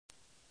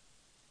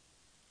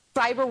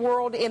cyber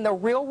world in the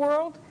real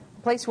world?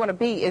 The place you want to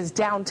be is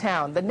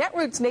downtown. The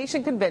Netroots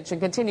Nation Convention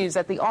continues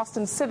at the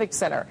Austin Civic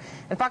Center.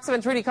 And Fox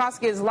 7's Rudy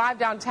Koski is live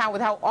downtown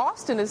with how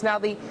Austin is now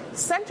the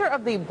center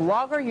of the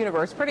blogger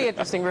universe. Pretty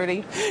interesting,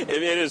 Rudy. It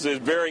is a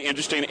very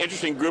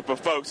interesting group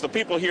of folks. The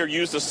people here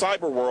use the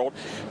cyber world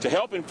to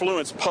help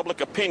influence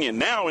public opinion.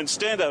 Now,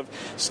 instead of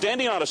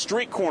standing on a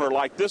street corner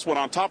like this one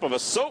on top of a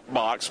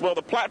soapbox, well,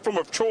 the platform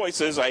of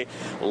choice is a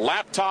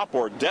laptop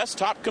or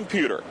desktop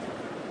computer.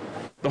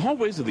 The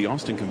hallways of the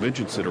Austin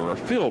Convention Center are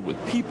filled with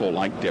people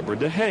like Deborah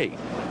DeHay,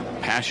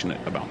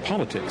 passionate about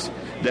politics.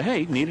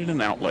 DeHay needed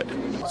an outlet,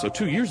 so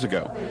 2 years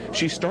ago,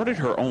 she started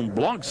her own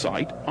blog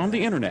site on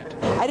the internet.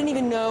 I didn't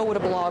even know what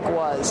a blog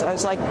was. I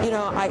was like, you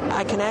know,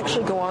 I can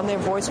actually go on there,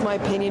 voice my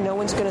opinion. No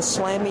one's going to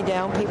slam me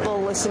down. People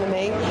listen to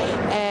me,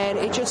 and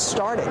it just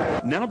started.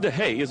 Now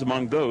DeHay is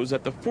among those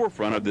at the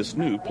forefront of this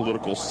new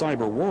political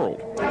cyber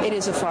world. It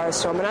is a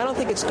firestorm, and I don't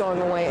think it's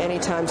going away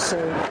anytime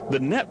soon. The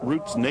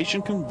Netroots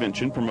Nation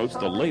Convention promotes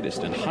the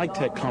latest in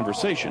high-tech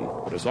conversation,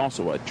 but is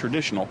also a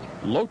traditional,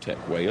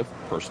 low-tech way of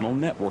personal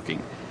networking.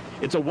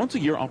 It's a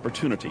once-a-year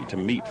opportunity to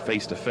meet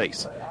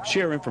face-to-face,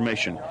 share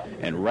information,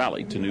 and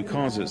rally to new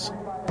causes.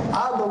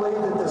 I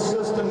believe that the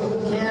system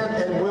can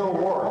and will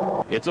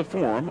work. It's a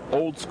forum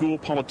old-school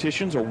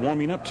politicians are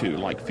warming up to,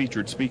 like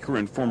featured speaker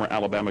and former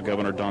Alabama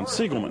Governor Don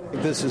Siegelman.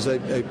 This is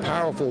a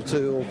powerful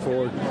tool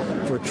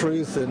for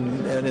truth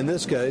and in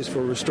this case,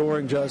 for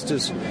restoring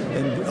justice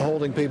and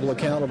holding people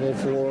accountable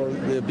for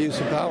the abuse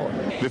of power.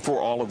 Before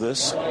all of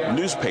this,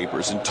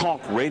 newspapers and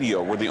talk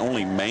radio were the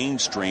only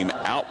mainstream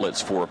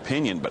outlets for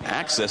opinion, but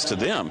access to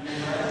them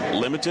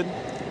limited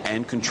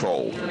and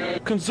controlled.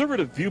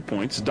 Conservative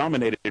viewpoints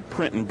dominated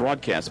print and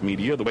broadcast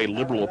media the way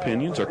liberal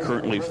opinions are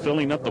currently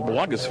filling up the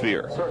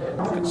blogosphere.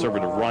 The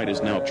conservative right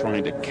is now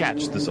trying to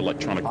catch this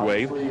electronic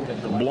wave.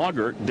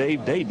 Blogger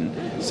Dave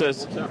Dayton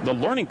says the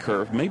learning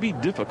curve may be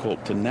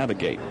difficult to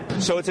navigate.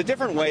 So it's a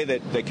different way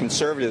that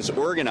conservatives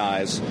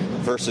organize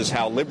versus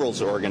how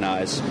liberals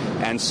organize.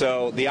 And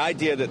so the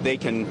idea that they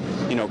can,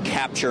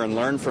 capture and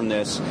learn from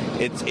this,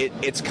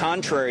 it's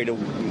contrary to,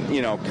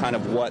 kind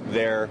of what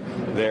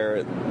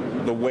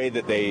the way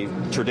that they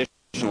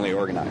traditionally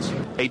organize.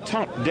 A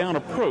top-down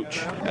approach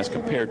as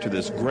compared to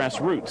this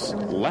grassroots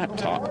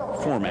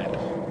laptop format.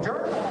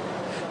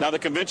 Now, the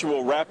convention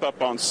will wrap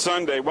up on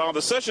Sunday. While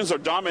the sessions are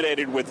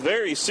dominated with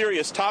very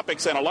serious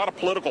topics and a lot of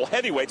political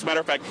heavyweights,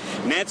 matter of fact,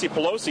 Nancy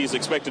Pelosi is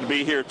expected to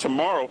be here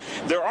tomorrow,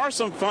 there are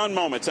some fun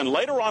moments. And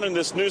later on in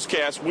this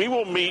newscast, we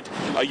will meet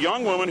a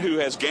young woman who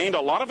has gained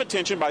a lot of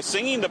attention by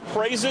singing the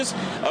praises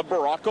of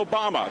Barack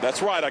Obama.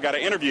 That's right, I got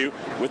an interview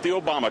with the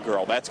Obama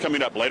girl. That's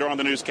coming up later on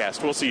the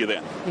newscast. We'll see you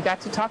then. You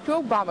got to talk to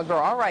Obama girl.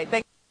 All right.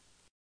 Thank